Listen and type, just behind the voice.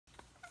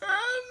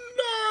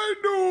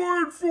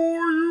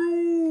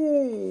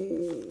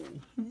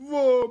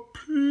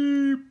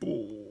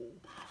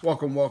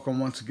Welcome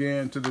once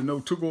again to the No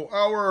To Go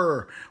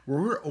Hour,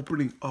 where we're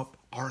opening up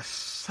our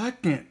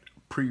second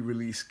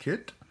pre-release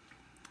kit.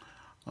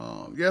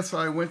 Yes,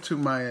 I went to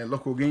my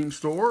local game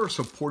store,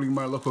 supporting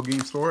my local game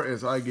store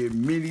as I get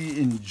many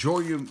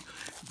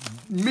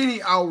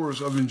hours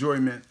of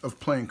enjoyment of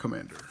playing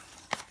Commander.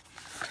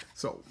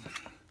 So,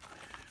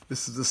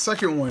 this is the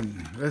second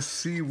one. Let's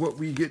see what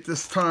we get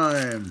this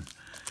time.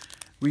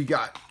 We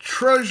got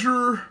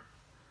treasure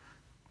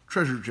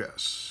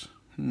chest.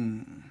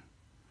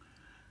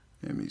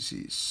 Let me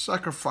see.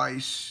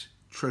 Sacrifice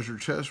treasure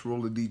chest.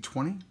 Roll a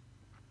d20.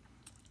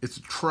 It's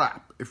a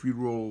trap. If you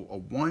roll a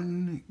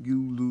 1,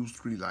 you lose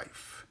 3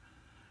 life.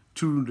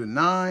 2 to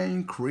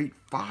 9, create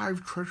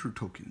 5 treasure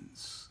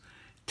tokens.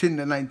 10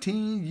 to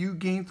 19, you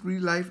gain 3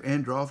 life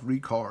and draw 3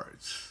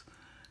 cards.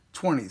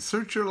 20,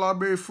 search your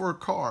library for a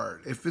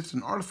card. If it's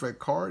an artifact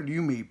card,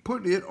 you may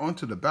put it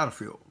onto the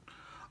battlefield.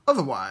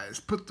 Otherwise,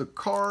 put the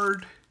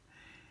card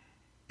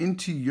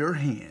into your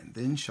hand,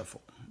 then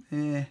shuffle.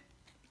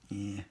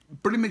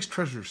 Pretty mixed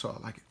treasure, so I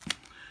like it.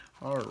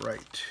 All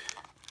right.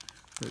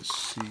 Let's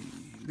see.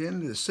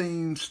 Then the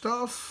same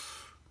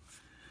stuff.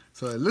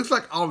 So it looks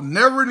like I'll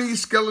never need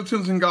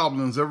skeletons and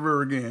goblins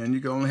ever again. You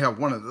can only have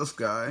one of this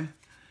guy.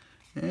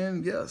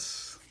 And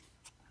yes.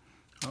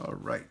 All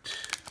right.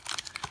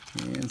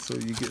 And so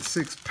you get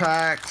 6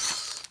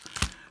 packs.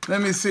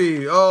 Let me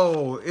see.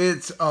 Oh,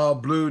 it's a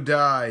blue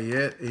die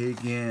yet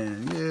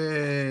again.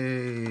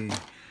 Yay.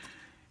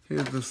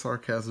 Here's the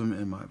sarcasm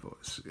in my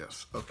voice.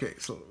 Yes. Okay,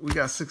 so we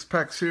got 6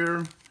 packs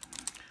here.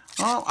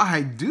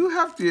 I do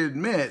have to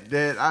admit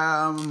that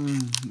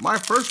my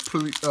first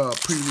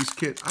pre-release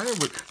kit, I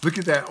would look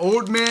at that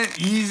old man,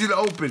 easy to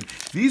open.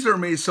 These are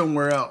made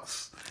somewhere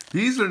else.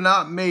 These are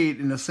not made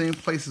in the same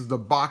places the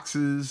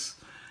boxes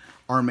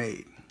are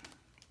made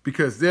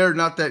because they're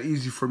not that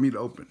easy for me to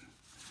open.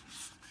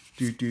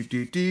 Boom, boom,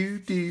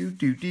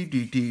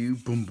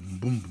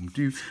 boom, boom,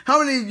 do. How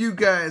many of you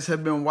guys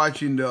have been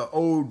watching the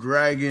old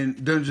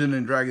Dungeons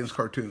and Dragons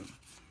cartoon?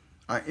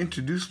 I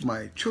introduced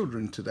my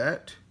children to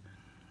that,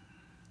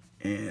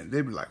 and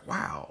they'd be like,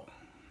 "Wow,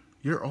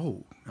 you're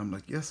old." I'm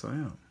like, "Yes, I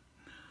am."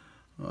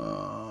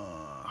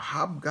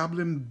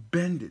 Hobgoblin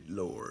Bandit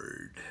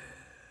Lord.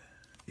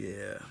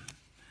 Yeah,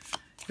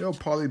 he'll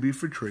probably be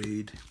for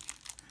trade.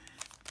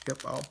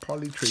 Yep, I'll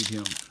probably trade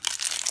him.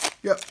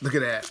 Yep, look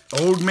at that.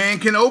 Old man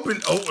can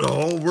open.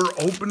 Oh, we're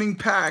opening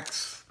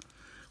packs.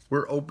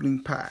 We're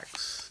opening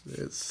packs.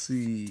 Let's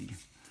see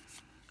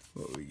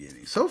what we're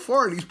getting. So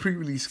far, these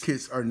pre-release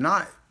kits are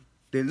not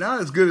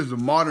as good as the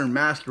Modern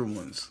Master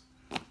ones.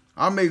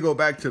 I may go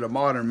back to the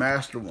Modern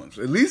Master ones.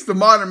 At least the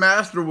Modern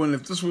Master one,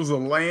 if this was a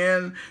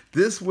land,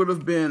 this would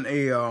have been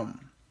a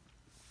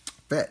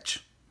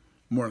fetch,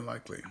 more than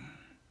likely.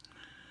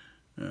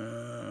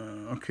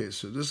 Okay,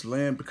 so this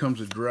land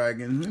becomes a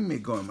dragon. Let me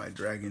go in my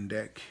dragon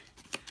deck.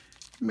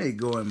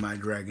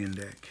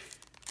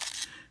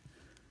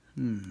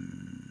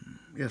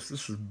 Yes,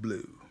 this is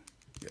blue.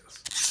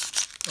 Yes.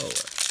 All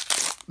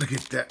right. Look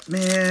at that.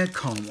 Man,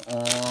 come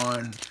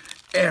on.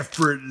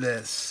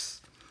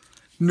 Effortless.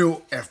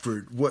 No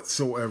effort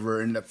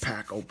whatsoever, and the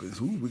pack opens.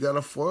 Ooh, we got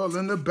a foil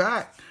in the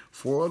back.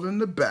 Foil in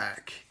the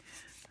back.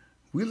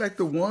 We like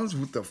the ones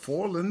with the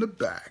foil in the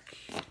back.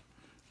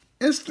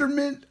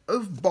 Instrument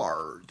of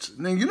Bards.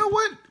 Now, you know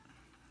what?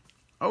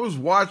 I was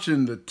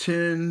watching the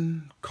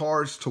 10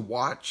 cards to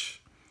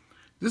watch.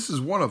 This is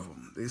one of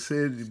them. They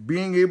said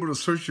being able to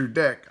search your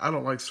deck. I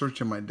don't like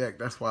searching my deck.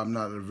 That's why I'm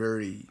not a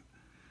very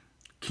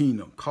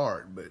keen on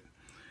card. But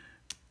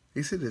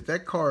they said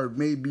that card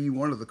may be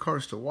one of the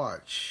cards to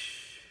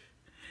watch.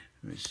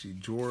 Let me see.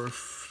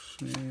 Dwarf.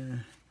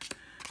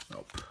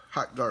 Nope.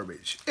 Hot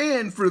garbage.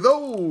 And for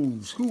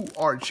those who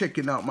are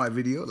checking out my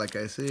video, like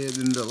I said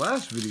in the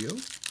last video,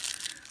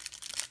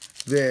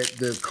 that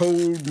the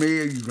code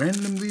may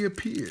randomly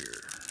appear.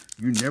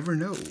 You never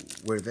know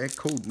where that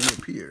code may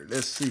appear.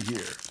 Let's see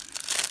here.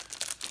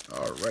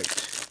 All right.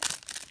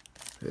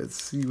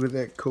 Let's see where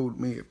that code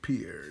may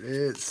appear.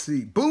 Let's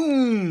see.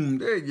 Boom!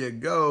 There you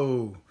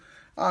go.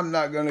 I'm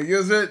not going to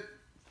use it.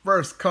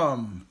 First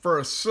come,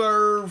 first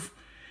serve.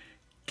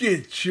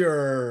 Get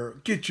your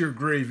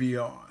gravy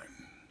on.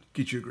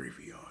 Get your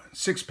gravy on.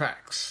 6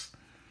 packs.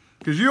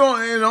 Because it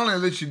only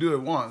lets you do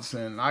it once,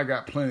 and I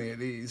got plenty of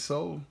these.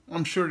 So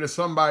I'm sure there's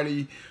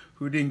somebody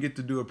who didn't get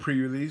to do a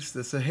pre-release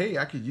that said, hey,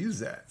 I could use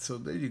that. So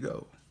there you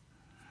go.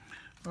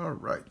 All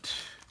right.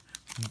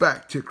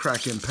 Back to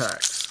cracking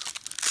packs.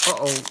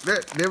 Uh-oh.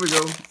 There we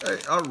go. Hey,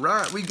 all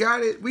right. We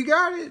got it. We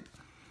got it.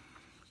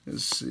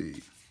 Let's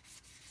see.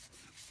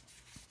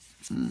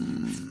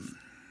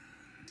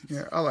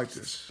 Yeah, I like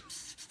this.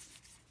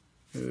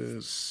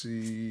 Let's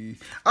see.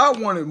 I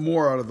wanted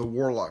more out of the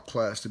Warlock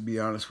class, to be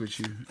honest with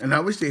you. And I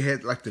wish they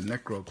had like the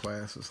Necro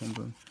class or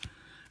something.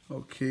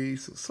 Okay,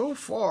 so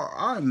far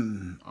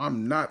I'm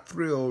not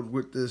thrilled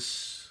with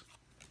this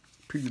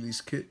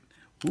pre-release kit.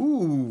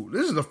 Ooh,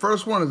 this is the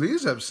first one of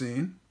these I've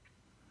seen.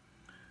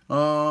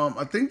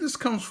 I think this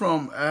comes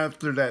from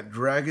after that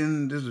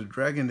dragon. There's a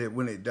dragon that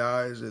when it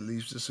dies, it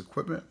leaves this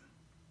equipment.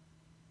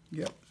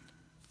 Yep.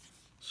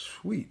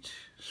 Sweet,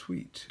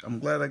 sweet. I'm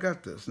glad I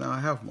got this. Now I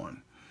have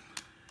one.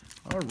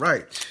 All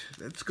right,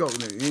 let's go.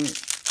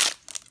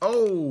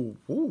 Oh,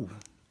 ooh.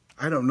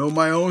 I don't know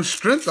my own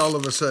strength all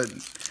of a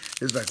sudden.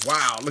 It's like,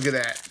 wow, look at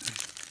that.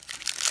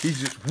 He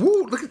just,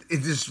 woo, look at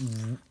it. Just,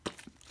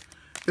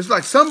 it's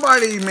like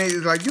somebody made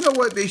it like, you know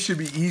what? They should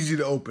be easy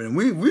to open.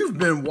 We've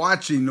been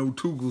watching No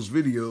Toogle's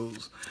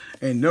videos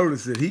and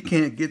noticed that he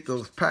can't get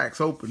those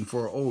packs open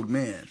for an old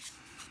man.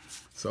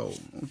 So,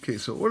 okay,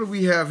 so what do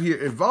we have here?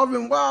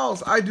 Evolving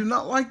Wilds. I do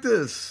not like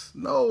this.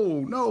 No,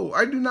 no,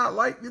 I do not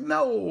like it.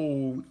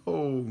 No,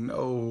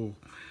 no.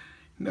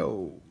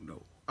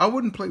 I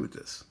wouldn't play with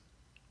this.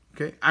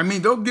 Okay? I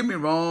mean, don't get me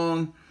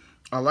wrong.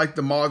 I like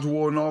the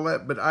module and all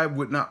that, but I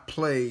would not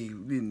play.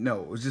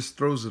 No, it just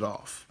throws it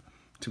off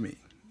to me.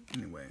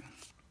 Anyway.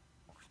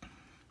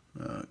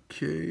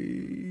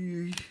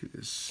 Okay,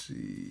 let's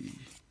see.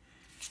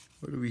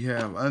 What do we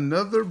have?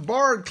 Another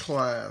Bard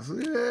class.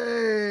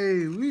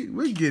 Yay!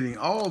 We're getting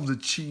all the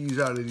cheese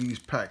out of these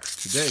packs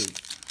today.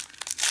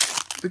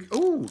 Look,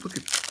 oh, look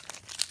at,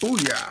 oh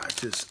yeah,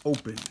 just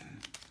open.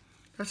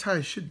 That's how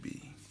it should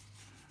be.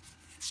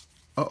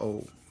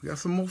 Uh-oh, we got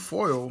some more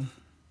foil.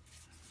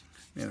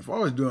 Man, if I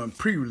was doing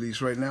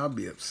pre-release right now, I'd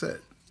be upset.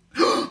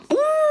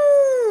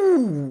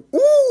 Ooh,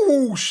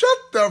 ooh,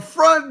 shut the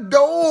front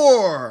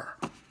door.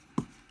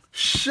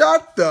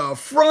 Shut the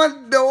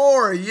front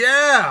door,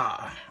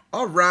 yeah.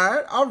 All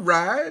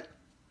right.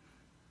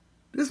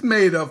 This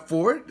made up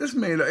for it. This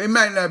made up. It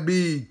might not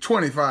be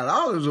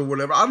 $25 or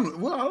whatever. I don't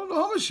know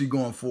how much she's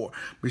going for.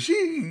 But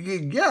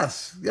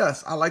yes,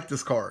 I like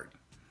this card.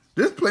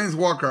 This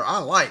Planeswalker, I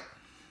like.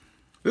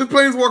 This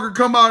Planeswalker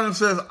come out and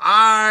says,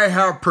 I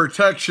have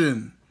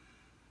protection.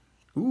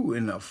 Ooh,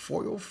 and a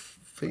foil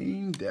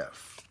Feign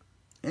Death.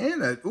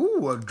 And a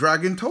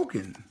dragon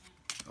token.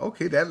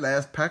 Okay, that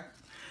last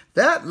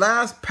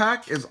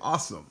pack is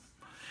awesome.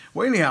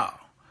 Well, anyhow,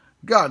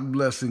 God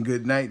bless and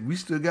good night. We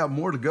still got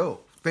more to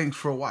go. Thanks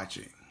for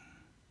watching.